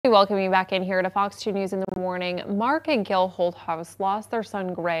We welcome you back in here to Fox 2 News in the morning. Mark and Gail Holthaus lost their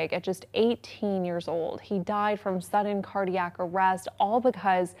son Greg at just 18 years old. He died from sudden cardiac arrest, all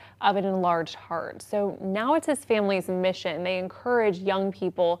because of an enlarged heart. So now it's his family's mission. They encourage young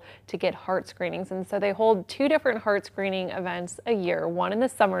people to get heart screenings. And so they hold two different heart screening events a year, one in the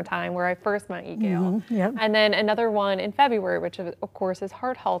summertime where I first met you, Gail, Yep. and then another one in February, which of course is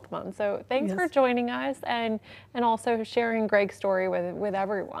Heart Health Month. So thanks for joining us and also sharing Greg's story with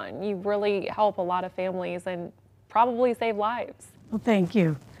everyone. You really help a lot of families and probably save lives. Well, thank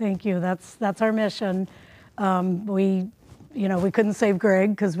you. Thank you. That's our mission. We couldn't save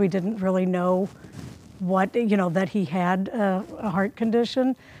Greg because we didn't really know that he had a heart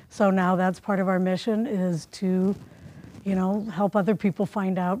condition. So now that's part of our mission is to, help other people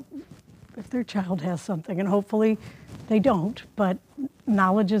find out if their child has something, and hopefully they don't, but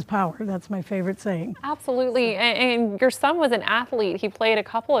knowledge is power. That's my favorite saying. Absolutely. And your son was an athlete. He played a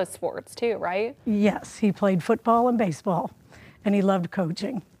couple of sports too, right? Yes, he played football and baseball, and he loved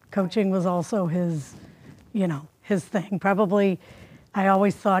coaching. Coaching was also his thing. Probably, I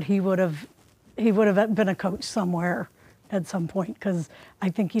always thought he would have been a coach somewhere at some point, because I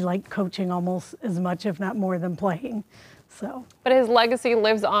think he liked coaching almost as much, if not more, than playing. So. But his legacy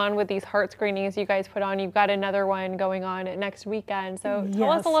lives on with these heart screenings you guys put on. You've got another one going on next weekend. So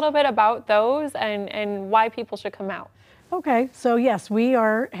tell us a little bit about those and why people should come out. Okay, so yes, we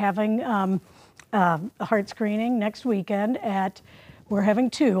are having a heart screening next weekend we're having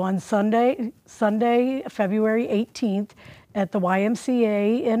two on Sunday, February 18th at the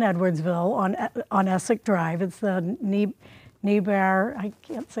YMCA in Edwardsville on Essex Drive. It's the Niebuhr, I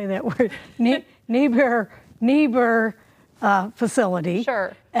can't say that word, Niebuhr facility.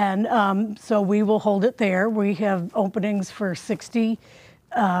 Sure. And so we will hold it there. We have openings for 60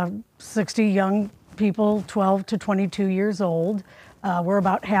 young people, 12 to 22 years old. We're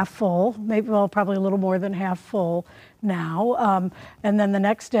about half full, probably a little more than half full now. And then the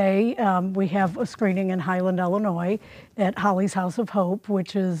next day, we have a screening in Highland, Illinois at Holly's House of Hope,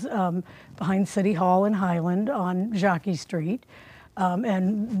 which is behind City Hall in Highland on Jockey Street.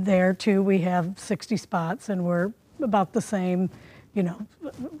 And there too, we have 60 spots, and we're about the same, a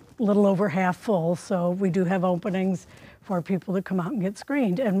little over half full. So we do have openings for people to come out and get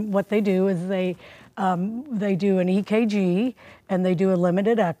screened. And what they do is they do an EKG and they do a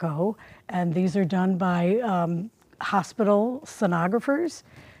limited echo. And these are done by hospital sonographers.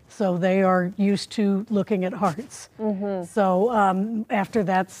 So they are used to looking at hearts. Mm-hmm. So after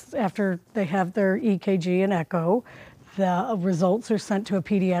they have their EKG and echo, the results are sent to a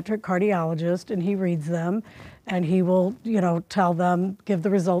pediatric cardiologist, and he reads them, and he will, tell them, give the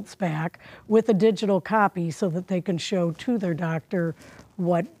results back with a digital copy so that they can show to their doctor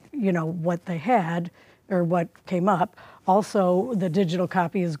what they had or what came up. Also, the digital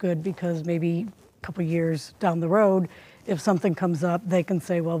copy is good because maybe a couple years down the road, if something comes up, they can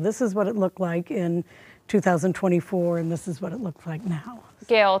say, well, this is what it looked like in 2024, and this is what it looks like now.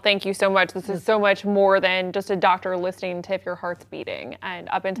 Gail, thank you so much. This is so much more than just a doctor listening to if your heart's beating. And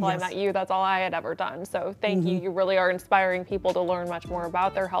up until I met you, that's all I had ever done. So thank you. You really are inspiring people to learn much more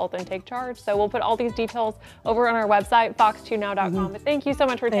about their health and take charge. So we'll put all these details over on our website, fox2now.com. But thank you so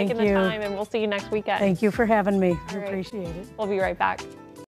much for taking the time, and we'll see you next weekend. Thank you for having me. I appreciate it. We'll be right back.